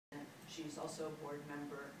She's also a board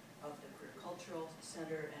member of the Queer Cultural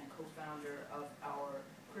Center and co-founder of our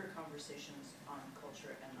Queer Conversations on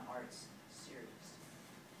Culture and the Arts series.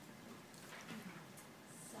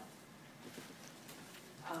 So,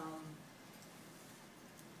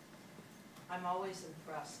 I'm always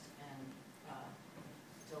impressed and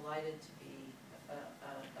delighted to be an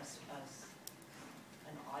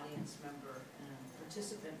audience member and a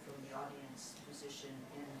participant from the audience position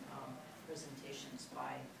in presentations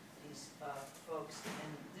by these folks.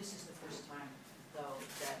 And this is the first time, though,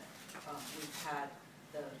 that we've had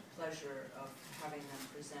the pleasure of having them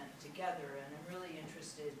present together. And I'm really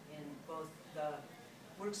interested in both the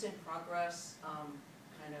works in progress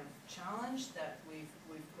kind of challenge that we've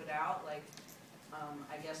put out. Like,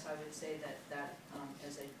 I guess I would say that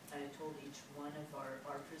as I told each one of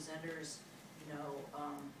our presenters, you know,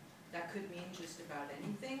 that could mean just about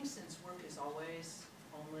anything, since work is always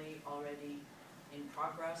only already in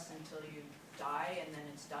progress until you die and then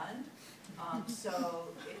it's done. So,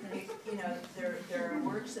 you know, there are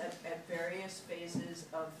works at various phases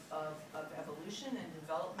of evolution and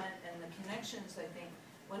development, and the connections, I think,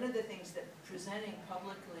 one of the things that presenting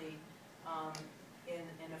publicly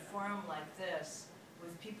in a forum like this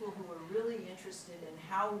with people who are really interested in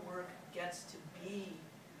how work gets to be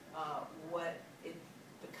what it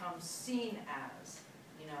becomes seen as,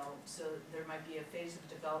 you know, so there might be a phase of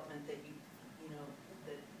development that you know,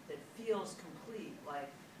 that feels complete,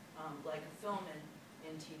 like a film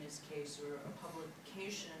in Tina's case, or a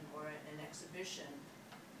publication, or an exhibition,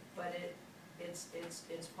 but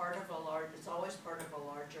it's part of a large, it's always part of a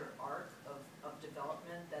larger arc of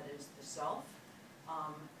development that is the self,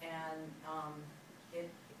 and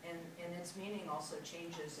its meaning also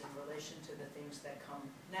changes in relation to the things that come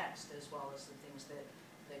next, as well as the things that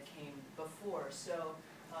came before. So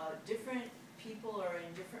different people are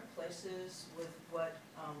in different places with what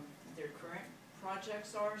their current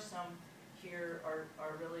projects are. Some here are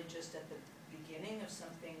really just at the beginning of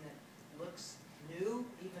something that looks new,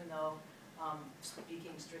 even though,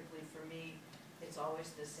 speaking strictly for me, it's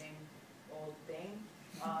always the same old thing,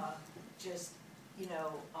 just, you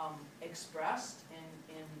know, expressed in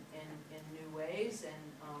new ways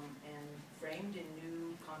and framed in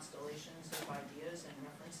new constellations of ideas and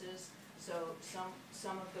references. So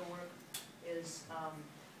some of the work is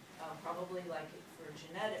probably, like for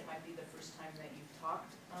Jeanette, it might be the first time that you've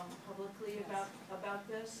talked publicly about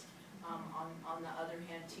this. On the other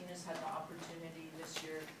hand, Tina's had the opportunity this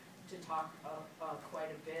year to talk quite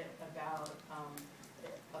a bit about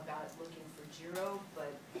looking for Jiro,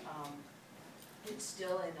 but it's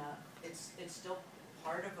still it's still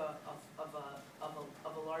part of a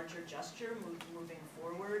larger gesture moving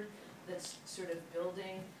forward that's sort of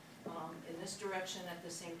building in this direction at the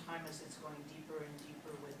same time as it's going deeper and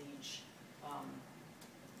deeper with each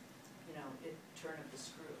you know, turn of the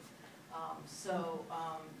screw.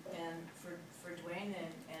 And for Duane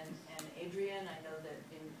and Adrian, I know that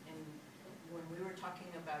when we were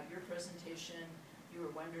talking about your presentation, you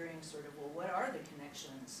were wondering sort of, well, what are the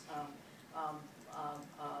connections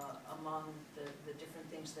among the different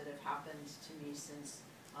things that have happened to me since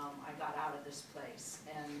I got out of this place,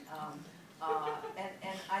 and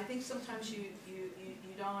I think sometimes you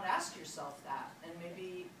don't ask yourself that, and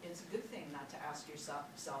maybe it's a good thing not to ask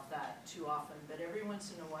yourself that too often, but every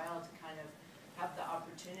once in a while to kind of have the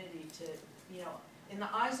opportunity to, you know, in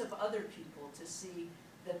the eyes of other people, to see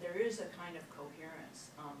that there is a kind of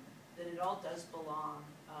coherence, that it all does belong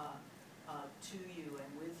to you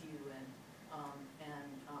and with you, and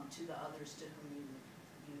to the others to whom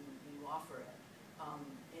you offer it,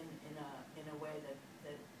 in a way that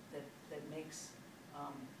makes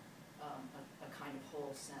a kind of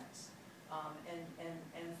whole sense.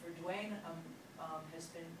 And for Duane, has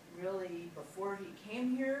been really, before he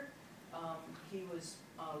came here, he was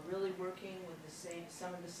really working with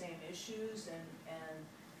some of the same issues, and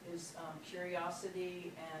his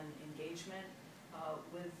curiosity and engagement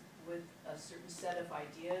with a certain set of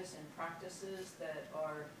ideas and practices that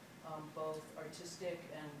are both artistic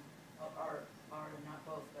and are not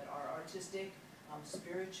both, but are artistic,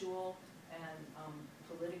 spiritual, and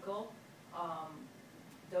political.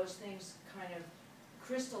 Those things kind of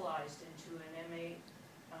crystallized into an MA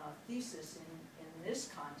thesis in this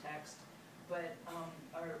context, but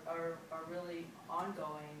are really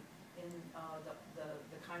ongoing in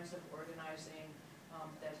the kinds of organizing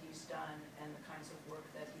that he's done, and the kinds of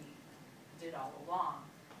work that he did all along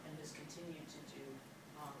and has continued to do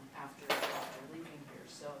after leaving here.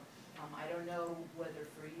 So I don't know whether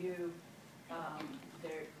for you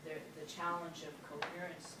the challenge of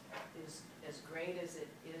coherence is as great as it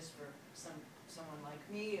is for someone like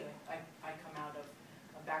me. I come out of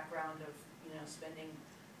a a background of, you know, spending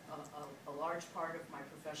a large part of my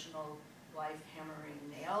professional life hammering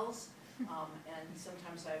nails, and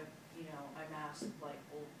sometimes I'm asked, like,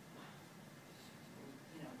 well,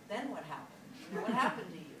 you know, then what happened? You know, what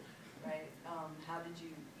happened to you, right? How did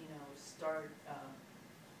you, you know, start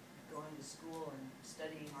going to school and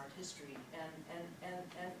studying art history?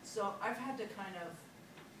 And so I've had to kind of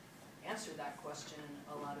answer that question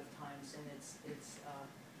a lot of times, and it's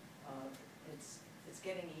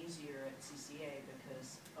getting easier at CCA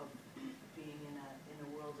because of being in a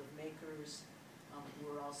world of makers who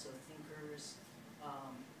are also thinkers.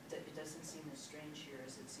 It doesn't seem as strange here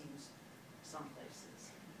as it seems some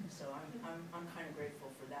places. So I'm kind of grateful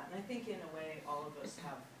for that, and I think in a way all of us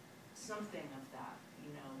have something of that, you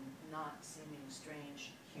know, not seeming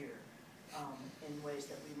strange here in ways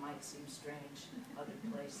that we might seem strange other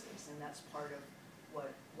places, and that's part of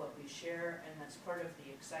what we share, and that's part of the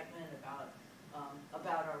excitement about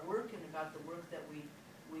our work and about the work that we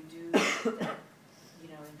do, that, you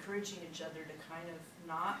know, encouraging each other to kind of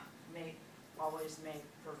not always make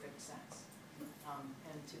perfect sense,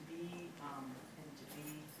 and to be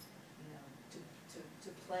you know, to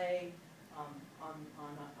play on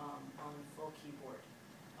a full keyboard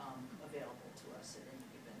available to us at any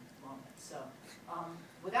given moment. So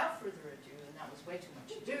without further ado, and that was way too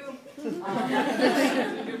much ado,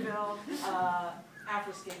 Bill,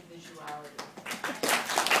 Afroscape Visuality.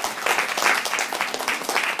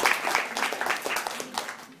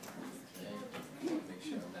 Make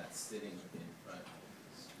sure I'm not sitting in front of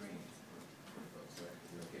the screen for folks, right?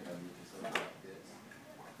 Is it okay if I move this over like this?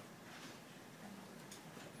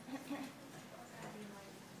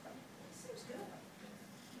 Seems good.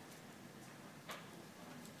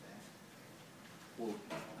 Well,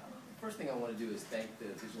 first thing I want to do is thank the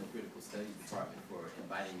Visual and Critical Studies Department for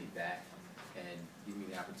inviting me back and giving me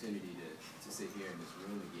the opportunity to sit here in this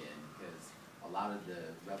room again, because a lot of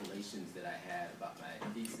the revelations that I had about my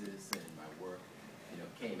thesis and my work, you know,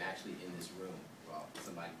 came actually in this room while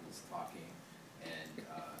somebody was talking, and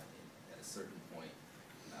at a certain point,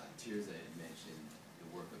 Tirza had mentioned the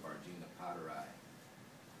work of Arjuna Padarai,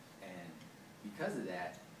 and because of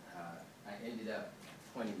that, I ended up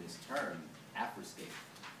coining this term, Afroscape,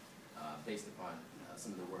 based upon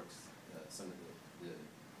some of the works, some of the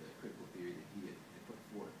critical theory that he had put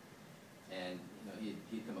forth. And you know,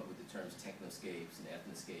 he'd come up with the terms technoscapes and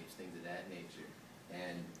ethnoscapes, things of that nature.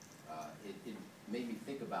 And it made me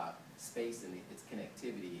think about space and its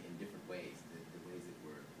connectivity in different ways, the ways it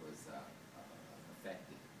was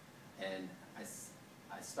affected. And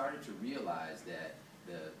I started to realize that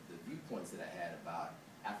the viewpoints that I had about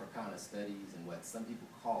Africana studies and what some people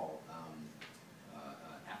call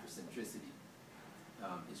Afrocentricity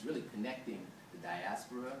is really connecting the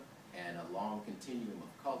diaspora and a long continuum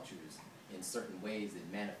of cultures in certain ways that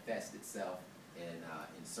manifest itself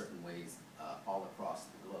in certain ways all across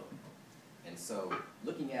the globe. And so,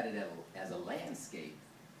 looking at it as a landscape,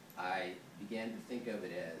 I began to think of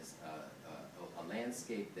it as a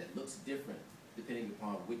landscape that looks different depending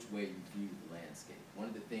upon which way you view the landscape. One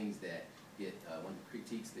of the things that one of the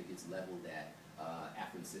critiques that gets leveled at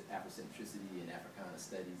Afrocentricity and Africana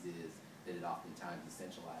studies is that it oftentimes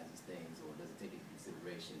essentializes things or doesn't take into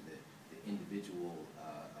consideration the individual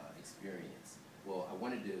experience. Well, I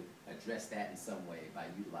wanted to address that in some way by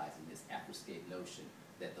utilizing this Afroscape notion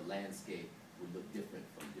that the landscape would look different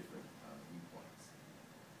from different viewpoints.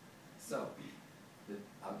 So,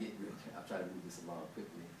 I'll try to move this along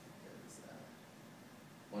quickly, because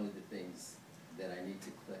one of the things that I need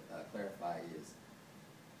to clarify is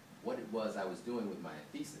what it was I was doing with my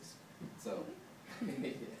thesis. So,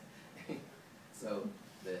 so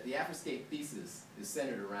the Afroscape thesis is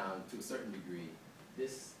centered around, to a certain degree,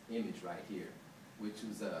 this image right here, which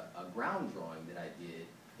was a ground drawing that I did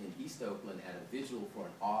in East Oakland at a visual for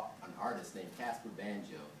an artist named Casper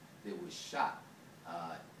Banjo that was shot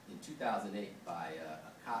in 2008 by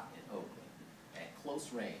a cop in Oakland at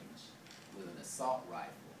close range with an assault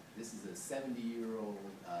rifle. This is a 70-year-old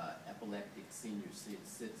epileptic senior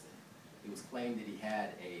citizen. It was claimed that he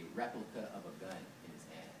had a replica of a gun in his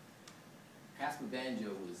hand. Casper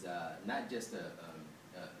Banjo was not just a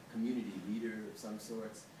community leader of some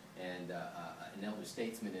sorts and an elder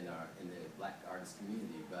statesman in the black artist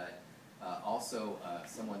community, but also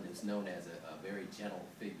someone that's known as a very gentle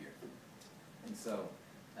figure. And so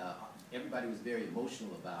everybody was very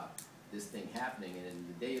emotional about this thing happening, and in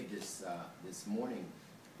the day of this morning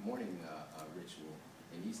ritual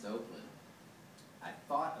in East Oakland, I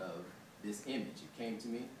thought of this image. It came to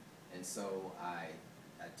me, and so I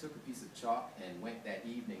took a piece of chalk and went that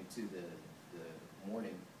evening to the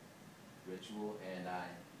morning ritual, and I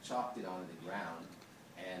chalked it onto the ground,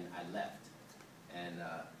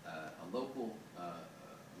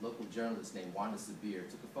 journalist named Wanda Sabir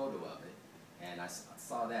took a photo of it, and I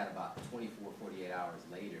saw that about 24, 48 hours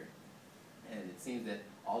later. And it seems that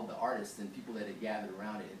all the artists and people that had gathered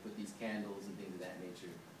around it had put these candles and things of that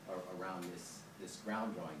nature around this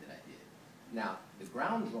ground drawing that I did. Now, the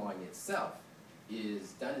ground drawing itself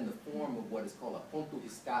is done in the form of what is called a ponto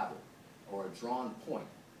riscado, or a drawn point.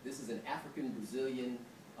 This is an African Brazilian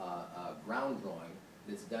ground drawing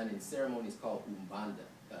that's done in ceremonies called Umbanda,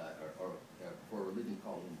 or for a religion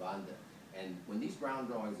called Umbanda. And when these ground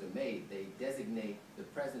drawings are made, they designate the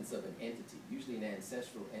presence of an entity, usually an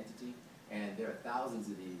ancestral entity, and there are thousands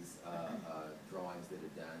of these drawings that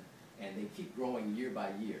are done, and they keep growing year by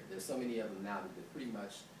year. There's so many of them now that they're pretty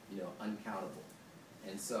much, uncountable.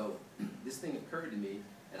 And so this thing occurred to me,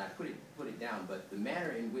 and I put it down, but the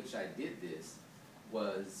manner in which I did this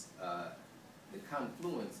was the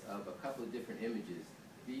confluence of a couple of different images.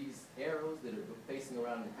 These arrows that are facing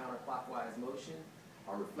around in counterclockwise motion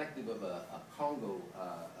are reflective of a Congo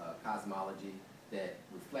cosmology that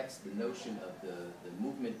reflects the notion of the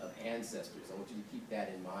movement of ancestors. I want you to keep that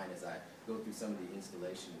in mind as I go through some of the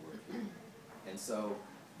installation work here. And so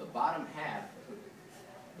the bottom half of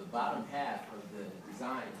the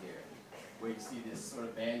design here, where you see this sort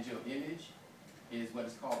of banjo image, is what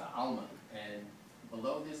is called the alma. And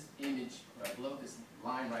below this image, below this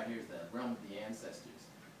line right here is the realm of the ancestors.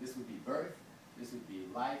 This would be birth, this would be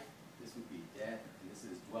life, this would be death, and this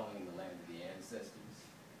is dwelling in the land of the ancestors.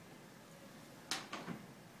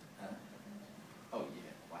 Oh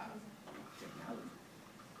yeah, wow, technology.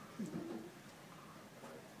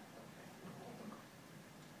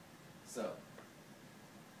 So,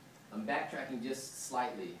 I'm backtracking just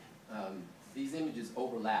slightly. These images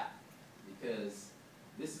overlap because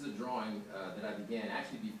this is a drawing that I began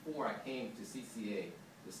actually before I came to CCA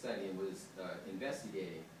to study and was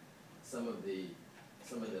investigating some of the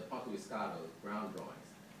ponto riscado ground drawings.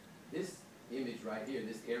 This image right here,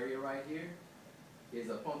 this area right here, is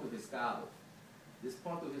a ponto riscado. This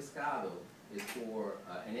ponto riscado is for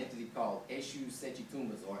an entity called Eshu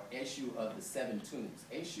Setitumbas, or Eshu of the Seven Tombs.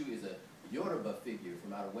 Eshu is a Yoruba figure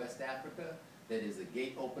from out of West Africa that is a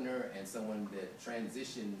gate opener and someone that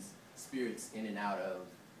transitions spirits in and out of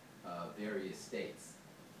various states.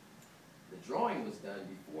 The drawing was done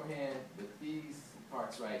beforehand, but these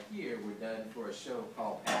parts right here were done for a show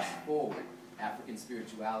called Pass Forward, African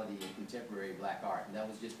Spirituality in Contemporary Black Art, and that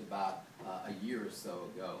was just about a year or so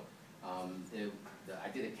ago.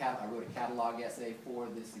 I wrote a catalog essay for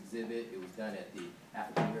this exhibit. It was done at the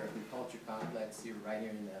African American Culture Complex here, right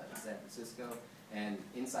here in San Francisco. And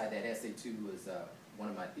inside that essay too was one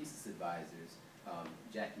of my thesis advisors,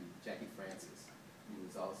 Jackie Francis, who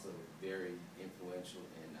was also very influential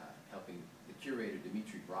in helping the curator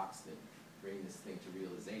Dimitri Broxton bring this thing to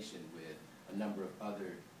realization with a number of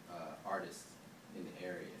other artists in the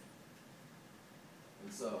area.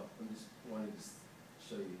 And so I just wanted to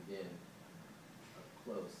show you again up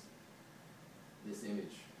close this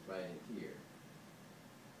image right in here.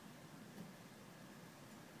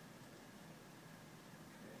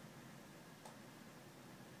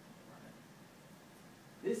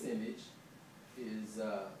 This image is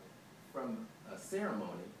from a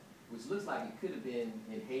ceremony which looks like it could have been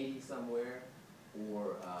in Haiti somewhere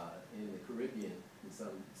or in the Caribbean in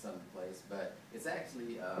some place, but it's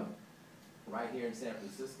actually right here in San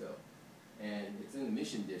Francisco, and it's in the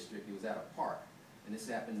Mission District. It was at a park, and this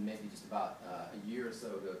happened maybe just about a year or so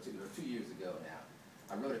ago, or 2 years ago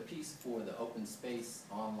now. I wrote a piece for the Open Space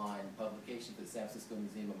online publication for the San Francisco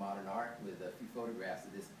Museum of Modern Art with a few photographs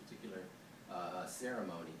of this particular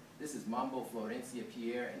ceremony. This is Mambo Florencia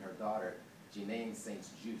Pierre and her daughter, Janine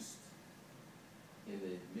Saint-Just, in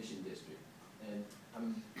the Mission District. And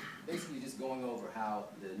I'm basically just going over how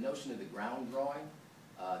the notion of the ground drawing,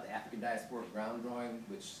 the African diasporic ground drawing,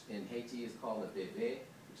 which in Haiti is called a bébé,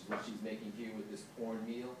 which is what she's making here with this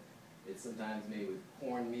cornmeal. It's sometimes made with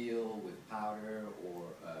cornmeal, with powder, or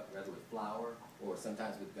rather with flour, or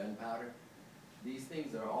sometimes with gunpowder. These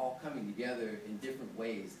things are all coming together in different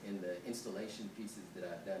ways in the installation pieces that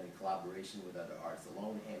I've done in collaboration with other artists,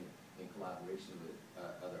 alone and in collaboration with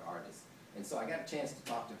other artists. And so I got a chance to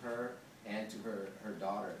talk to her and to her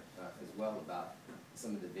daughter as well about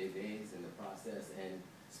some of the bébés and the process, and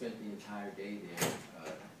spent the entire day there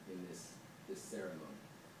in this ceremony.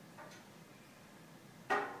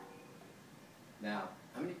 Now,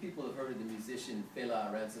 how many people have heard of the musician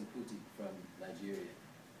Fela Ransom Kuti from Nigeria?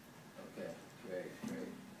 Okay,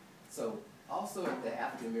 great. So, also at the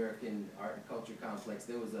African American Art and Culture Complex,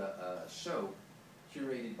 there was a show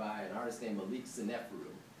curated by an artist named Malik Senefru,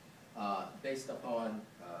 based upon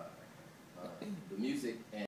the music and